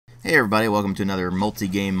Hey everybody, welcome to another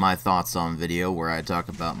multi-game My Thoughts On video where I talk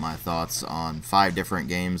about my thoughts on 5 different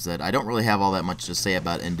games that I don't really have all that much to say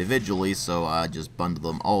about individually, so I just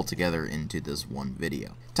bundle them all together into this one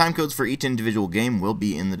video. Time codes for each individual game will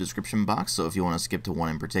be in the description box, so if you want to skip to one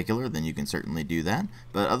in particular, then you can certainly do that,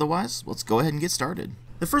 but otherwise, let's go ahead and get started.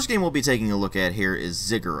 The first game we'll be taking a look at here is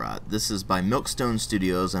Ziggurat. This is by Milkstone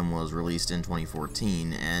Studios and was released in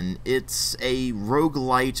 2014, and it's a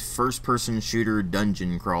roguelite first-person shooter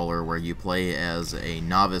dungeon crawler where you play as a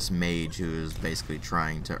novice mage who is basically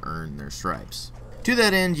trying to earn their stripes. To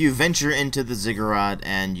that end, you venture into the Ziggurat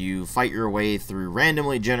and you fight your way through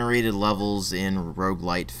randomly generated levels in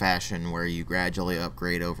roguelite fashion where you gradually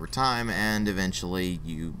upgrade over time and eventually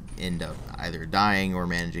you end up either dying or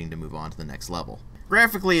managing to move on to the next level.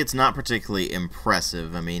 Graphically, it's not particularly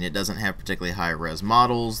impressive. I mean, it doesn't have particularly high-res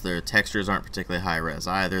models, the textures aren't particularly high-res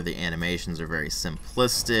either, the animations are very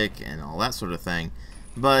simplistic and all that sort of thing,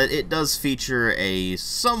 but it does feature a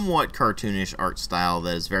somewhat cartoonish art style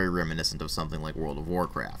that is very reminiscent of something like World of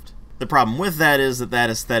Warcraft. The problem with that is that that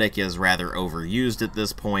aesthetic is rather overused at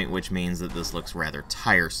this point, which means that this looks rather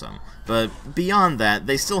tiresome. But beyond that,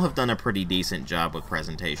 they still have done a pretty decent job with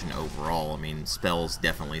presentation overall. I mean, spells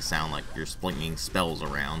definitely sound like you're slinging spells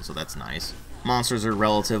around, so that's nice. Monsters are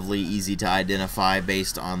relatively easy to identify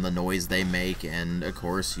based on the noise they make, and of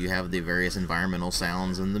course you have the various environmental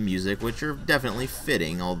sounds and the music, which are definitely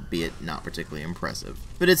fitting, albeit not particularly impressive.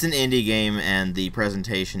 But it's an indie game, and the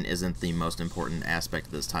presentation isn't the most important aspect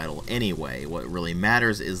of this title anyway. What really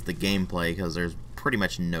matters is the gameplay, because there's pretty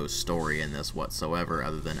much no story in this whatsoever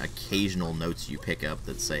other than occasional notes you pick up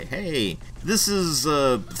that say, hey, this is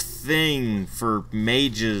a thing for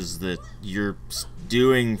mages that you're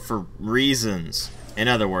doing for reasons. In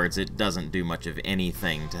other words, it doesn't do much of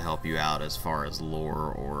anything to help you out as far as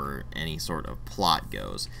lore or any sort of plot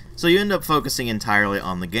goes. So you end up focusing entirely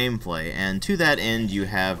on the gameplay, and to that end you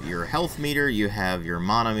have your health meter, you have your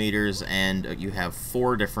mana meters, and you have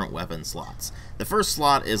 4 different weapon slots. The first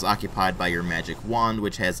slot is occupied by your magic wand,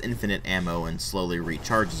 which has infinite ammo and slowly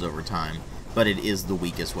recharges over time, but it is the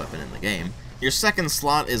weakest weapon in the game. Your second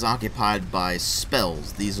slot is occupied by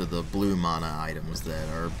spells. These are the blue mana items that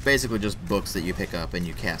are basically just books that you pick up and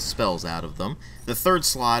you cast spells out of them. The third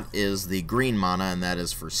slot is the green mana, and that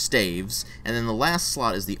is for staves. And then the last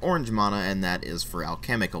slot is the orange mana, and that is for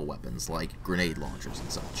alchemical weapons like grenade launchers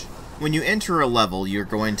and such. When you enter a level, you're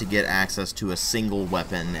going to get access to a single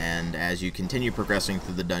weapon, and as you continue progressing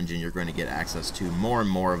through the dungeon, you're going to get access to more and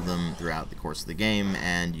more of them throughout the course of the game,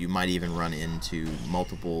 and you might even run into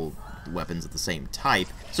multiple weapons of the same type,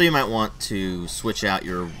 so you might want to switch out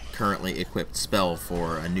your currently equipped spell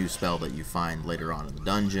for a new spell that you find later on in the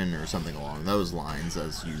dungeon or something along those lines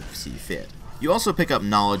as you see fit. You also pick up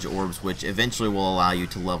knowledge orbs, which eventually will allow you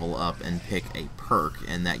to level up and pick a perk,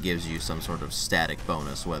 and that gives you some sort of static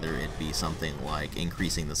bonus, whether it be something like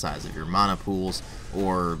increasing the size of your mana pools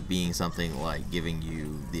or being something like giving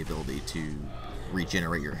you the ability to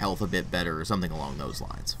regenerate your health a bit better or something along those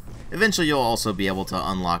lines. Eventually you'll also be able to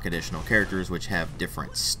unlock additional characters which have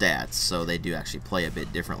different stats, so they do actually play a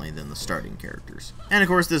bit differently than the starting characters. And of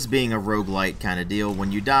course, this being a roguelite kind of deal,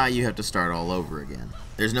 when you die you have to start all over again.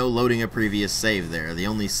 There's no loading a previous save there. The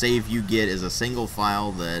only save you get is a single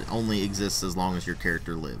file that only exists as long as your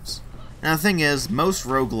character lives. Now the thing is, most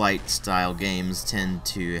roguelite style games tend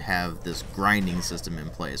to have this grinding system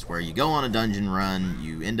in place where you go on a dungeon run,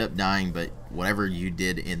 you end up dying, but whatever you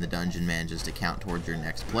did in the dungeon manages to count towards your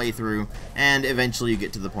next playthrough, and eventually you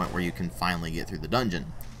get to the point where you can finally get through the dungeon.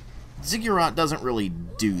 Ziggurat doesn't really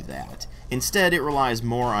do that. Instead, it relies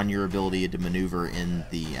more on your ability to maneuver in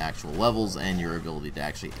the actual levels and your ability to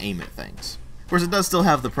actually aim at things. Of course, it does still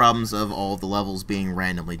have the problems of all of the levels being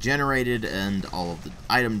randomly generated and all of the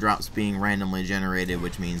item drops being randomly generated,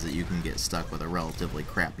 which means that you can get stuck with a relatively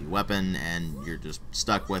crappy weapon and you're just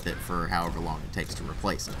stuck with it for however long it takes to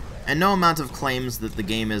replace it. And no amount of claims that the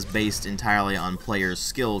game is based entirely on players'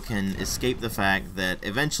 skill can escape the fact that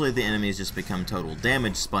eventually the enemies just become total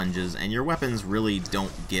damage sponges and your weapons really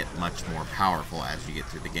don't get much more powerful as you get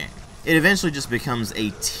through the game. It eventually just becomes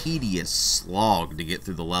a tedious slog to get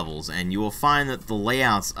through the levels, and you will find that the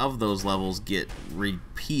layouts of those levels get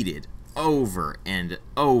repeated over and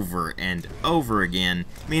over and over again,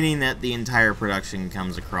 meaning that the entire production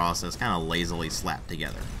comes across as kind of lazily slapped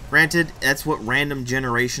together. Granted, that's what random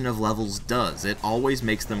generation of levels does. It always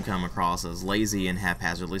makes them come across as lazy and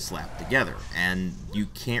haphazardly slapped together, and you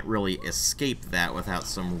can't really escape that without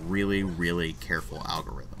some really, really careful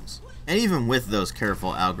algorithms. And even with those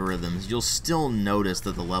careful algorithms, you'll still notice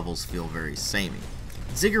that the levels feel very samey.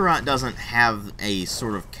 Ziggurat doesn't have a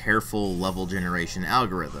sort of careful level generation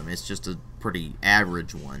algorithm. It's just a pretty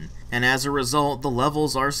average one, and as a result, the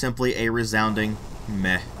levels are simply a resounding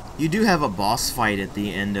meh. You do have a boss fight at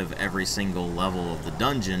the end of every single level of the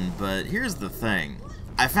dungeon, but here's the thing.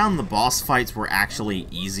 I found the boss fights were actually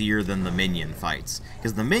easier than the minion fights,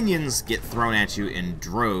 because the minions get thrown at you in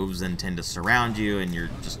droves and tend to surround you and you're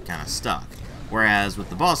just kind of stuck. Whereas with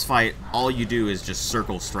the boss fight, all you do is just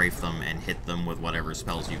circle strafe them and hit them with whatever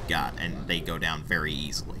spells you've got, and they go down very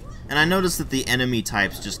easily. And I noticed that the enemy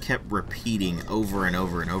types just kept repeating over and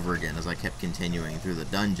over and over again as I kept continuing through the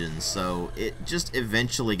dungeons, so it just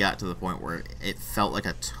eventually got to the point where it felt like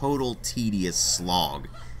a total tedious slog,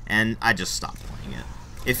 and I just stopped playing it.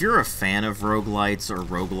 If you're a fan of roguelites or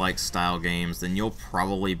roguelike style games, then you'll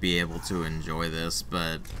probably be able to enjoy this,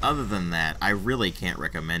 but other than that, I really can't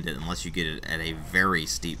recommend it unless you get it at a very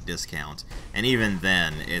steep discount, and even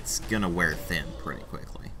then, it's gonna wear thin pretty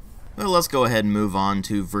quickly. Well, let's go ahead and move on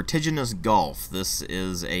to Vertiginous Golf. This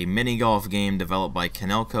is a mini-golf game developed by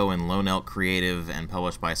Kanelco and Lone Elk Creative and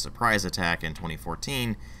published by Surprise Attack in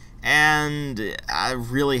 2014, and I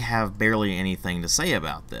really have barely anything to say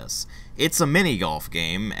about this. It's a mini-golf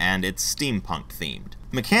game, and it's steampunk themed.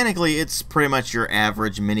 Mechanically, it's pretty much your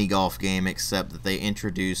average mini-golf game, except that they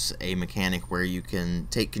introduce a mechanic where you can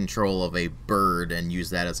take control of a bird and use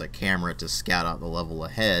that as a camera to scout out the level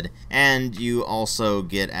ahead, and you also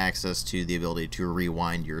get access to the ability to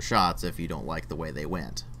rewind your shots if you don't like the way they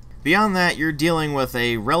went. Beyond that, you're dealing with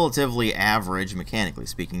a relatively average, mechanically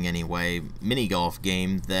speaking anyway, mini-golf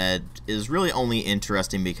game that is really only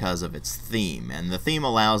interesting because of its theme, and the theme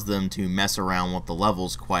allows them to mess around with the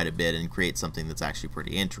levels quite a bit and create something that's actually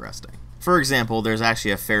pretty interesting. For example, there's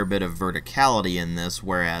actually a fair bit of verticality in this,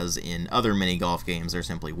 whereas in other mini-golf games there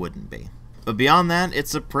simply wouldn't be. But beyond that,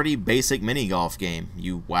 it's a pretty basic mini-golf game.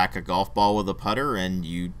 You whack a golf ball with a putter and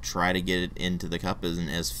you try to get it into the cup in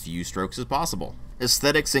as few strokes as possible.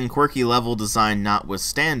 Aesthetics and quirky level design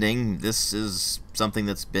notwithstanding, this is something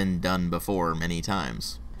that's been done before many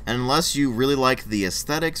times. And unless you really like the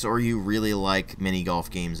aesthetics or you really like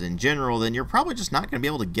mini-golf games in general, then you're probably just not going to be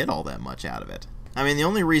able to get all that much out of it. I mean, the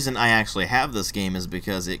only reason I actually have this game is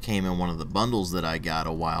because it came in one of the bundles that I got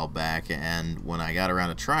a while back, and when I got around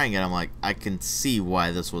to trying it, I'm like, I can see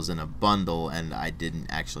why this was in a bundle and I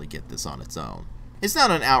didn't actually get this on its own. It's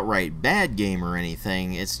not an outright bad game or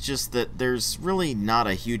anything, it's just that there's really not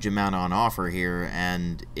a huge amount on offer here,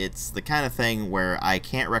 and it's the kind of thing where I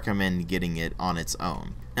can't recommend getting it on its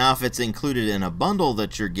own. Now, if it's included in a bundle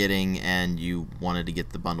that you're getting and you wanted to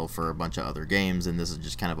get the bundle for a bunch of other games and this is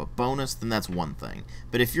just kind of a bonus, then that's one thing.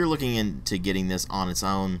 But if you're looking into getting this on its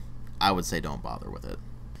own, I would say don't bother with it.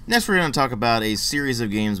 Next, we're going to talk about a series of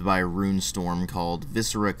games by Runestorm called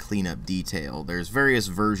Viscera Cleanup Detail. There's various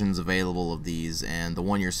versions available of these, and the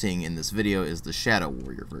one you're seeing in this video is the Shadow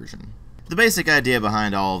Warrior version. The basic idea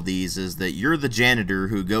behind all of these is that you're the janitor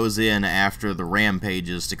who goes in after the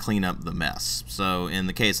rampages to clean up the mess. So in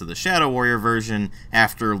the case of the Shadow Warrior version,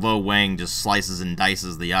 after Lo Wang just slices and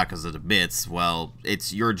dices the Yakuza to bits, well,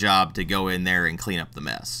 it's your job to go in there and clean up the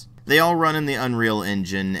mess. They all run in the Unreal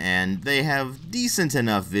Engine, and they have decent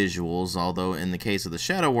enough visuals, although in the case of the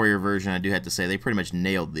Shadow Warrior version, I do have to say they pretty much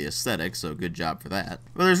nailed the aesthetic, so good job for that.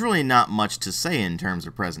 But there's really not much to say in terms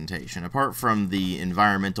of presentation. Apart from the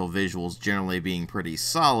environmental visuals generally being pretty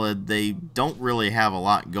solid, they don't really have a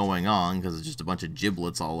lot going on, because it's just a bunch of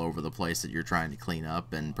giblets all over the place that you're trying to clean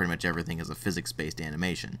up, and pretty much everything is a physics-based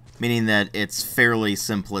animation, meaning that it's fairly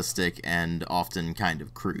simplistic and often kind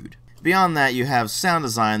of crude. Beyond that, you have sound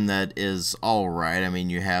design that is alright. I mean,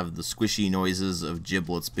 you have the squishy noises of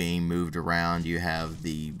giblets being moved around, you have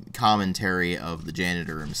the commentary of the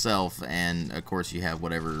janitor himself, and of course you have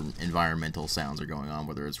whatever environmental sounds are going on,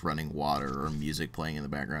 whether it's running water or music playing in the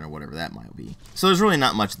background or whatever that might be. So there's really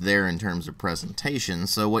not much there in terms of presentation,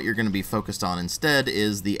 so what you're going to be focused on instead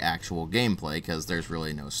is the actual gameplay, because there's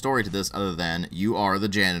really no story to this other than you are the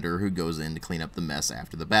janitor who goes in to clean up the mess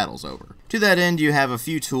after the battle's over. To that end, you have a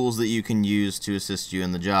few tools that you can use to assist you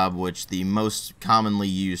in the job, which the most commonly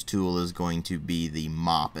used tool is going to be the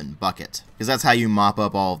mop and bucket, because that's how you mop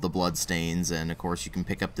up all of the blood stains, and of course you can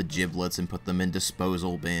pick up the giblets and put them in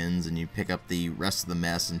disposal bins, and you pick up the rest of the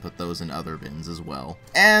mess and put those in other bins as well.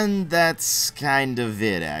 And that's kind of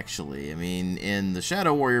it, actually. I mean, in the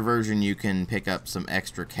Shadow Warrior version you can pick up some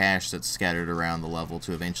extra cash that's scattered around the level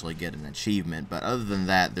to eventually get an achievement, but other than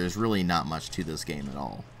that, there's really not much to this game at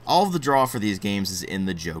all. All of the draw for these games is in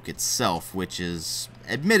the joke itself, which is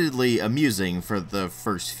admittedly amusing for the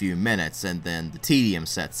first few minutes, and then the tedium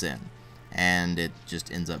sets in, and it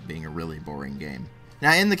just ends up being a really boring game.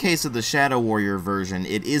 Now, in the case of the Shadow Warrior version,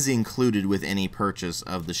 it is included with any purchase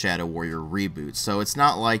of the Shadow Warrior reboot, so it's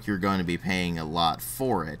not like you're going to be paying a lot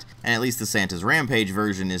for it. And at least the Santa's Rampage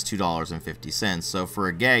version is $2.50, so for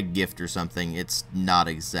a gag gift or something, it's not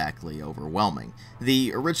exactly overwhelming.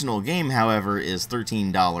 The original game, however, is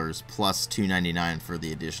 $13 plus $2.99 for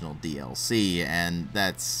the additional DLC, and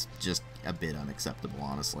that's just a bit unacceptable,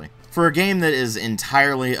 honestly. For a game that is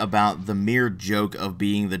entirely about the mere joke of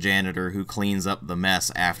being the janitor who cleans up the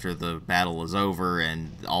mess after the battle is over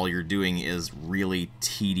and all you're doing is really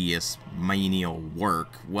tedious, menial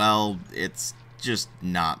work, well, it's just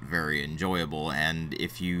not very enjoyable, and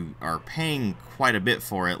if you are paying quite a bit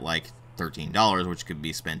for it, like $13, which could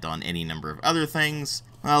be spent on any number of other things,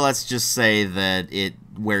 well, let's just say that it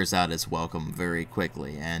wears out its welcome very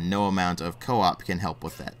quickly, and no amount of co-op can help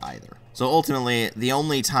with that either. So ultimately, the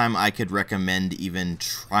only time I could recommend even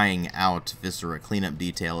trying out Viscera Cleanup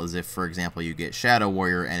Detail is if, for example, you get Shadow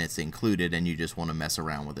Warrior and it's included and you just want to mess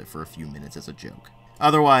around with it for a few minutes as a joke.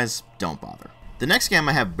 Otherwise, don't bother. The next game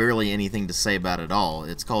I have barely anything to say about at all.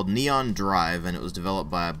 It's called Neon Drive, and it was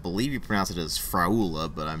developed by, I believe you pronounce it as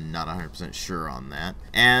Fraula, but I'm not 100% sure on that.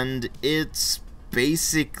 And it's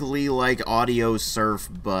basically like Audio Surf,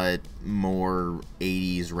 but more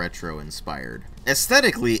 80s retro inspired.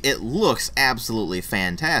 Aesthetically, it looks absolutely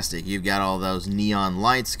fantastic. You've got all those neon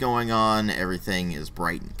lights going on, everything is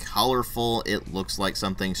bright and colorful, it looks like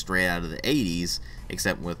something straight out of the 80s,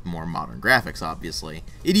 except with more modern graphics, obviously.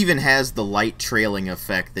 It even has the light trailing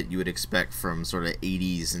effect that you would expect from sort of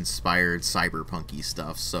 80s inspired cyberpunky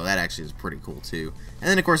stuff, so that actually is pretty cool too. And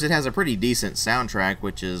then of course it has a pretty decent soundtrack,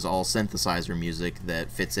 which is all synthesizer music that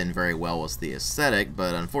fits in very well with the aesthetic,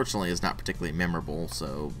 but unfortunately is not particularly memorable,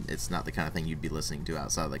 so it's not the kind of thing you'd be listening to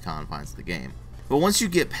outside of the confines of the game. But once you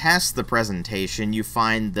get past the presentation, you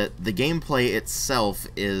find that the gameplay itself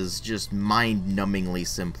is just mind-numbingly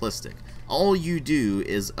simplistic. All you do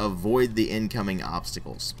is avoid the incoming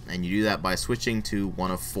obstacles, and you do that by switching to one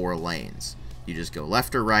of 4 lanes. You just go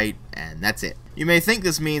left or right, and that's it. You may think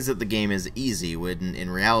this means that the game is easy, when in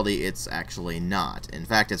reality it's actually not. In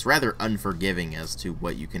fact, it's rather unforgiving as to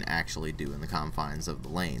what you can actually do in the confines of the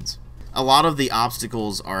lanes. A lot of the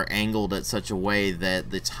obstacles are angled at such a way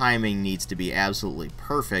that the timing needs to be absolutely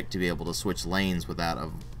perfect to be able to switch lanes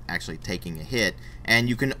without actually taking a hit, and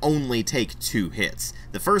you can only take 2 hits.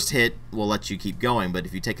 The first hit will let you keep going, but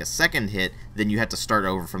if you take a second hit, then you have to start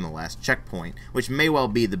over from the last checkpoint, which may well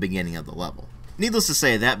be the beginning of the level. Needless to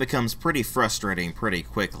say, that becomes pretty frustrating pretty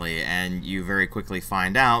quickly, and you very quickly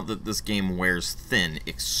find out that this game wears thin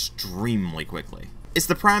extremely quickly. It's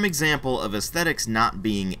the prime example of aesthetics not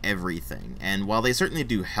being everything, and while they certainly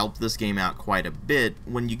do help this game out quite a bit,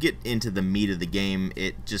 when you get into the meat of the game,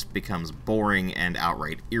 it just becomes boring and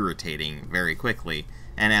outright irritating very quickly,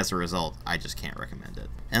 and as a result, I just can't recommend it.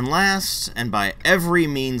 And last, and by every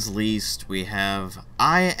means least, we have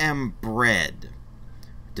I Am Bread,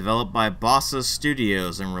 developed by Bossa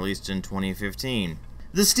Studios and released in 2015.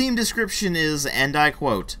 The Steam description is, and I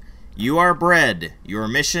quote, "You are bread. Your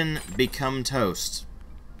mission, become toast."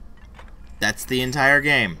 That's the entire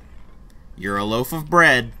game. You're a loaf of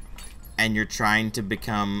bread, and you're trying to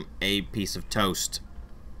become a piece of toast.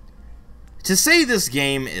 To say this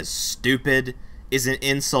game is stupid is an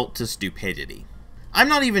insult to stupidity. I'm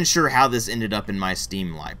not even sure how this ended up in my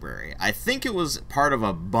Steam library. I think it was part of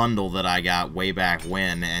a bundle that I got way back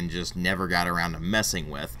when and just never got around to messing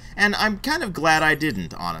with, and I'm kind of glad I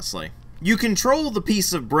didn't, honestly. You control the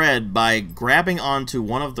piece of bread by grabbing onto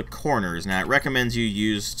one of the corners. Now, it recommends you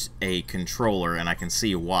use a controller, and I can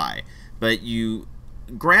see why. But you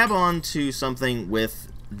grab onto something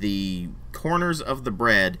with the corners of the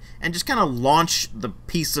bread and just kind of launch the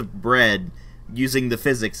piece of bread using the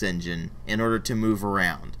physics engine in order to move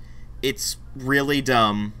around. It's really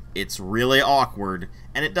dumb, it's really awkward,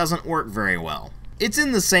 and it doesn't work very well. It's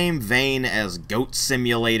in the same vein as Goat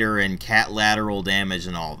Simulator and Cat Lateral Damage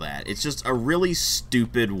and all that. It's just a really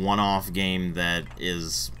stupid one-off game that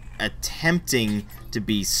is attempting to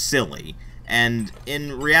be silly, and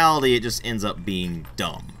in reality it just ends up being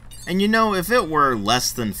dumb. And you know, if it were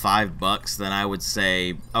less than $5, then I would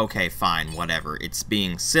say, okay, fine, whatever. It's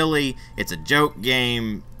being silly, it's a joke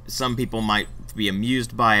game, some people might be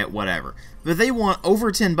amused by it, whatever. But they want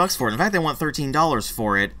over $10 for it. In fact, they want $13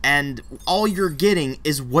 for it, and all you're getting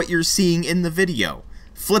is what you're seeing in the video.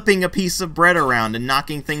 Flipping a piece of bread around and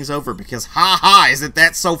knocking things over because, ha-ha, isn't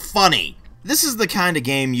that so funny? This is the kind of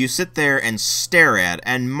game you sit there and stare at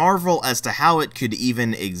and marvel as to how it could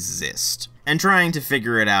even exist. And trying to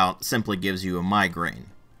figure it out simply gives you a migraine.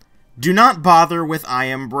 Do not bother with I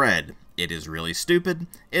Am Bread. It is really stupid,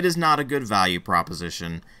 it is not a good value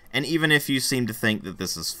proposition, and even if you seem to think that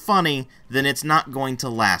this is funny, then it's not going to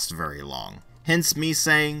last very long. Hence me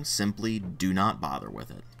saying, simply do not bother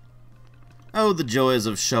with it. Oh, the joys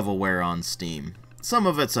of shovelware on Steam. Some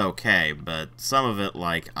of it's okay, but some of it,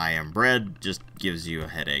 like I Am Bread, just gives you a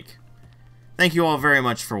headache. Thank you all very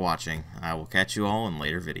much for watching. I will catch you all in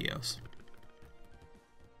later videos.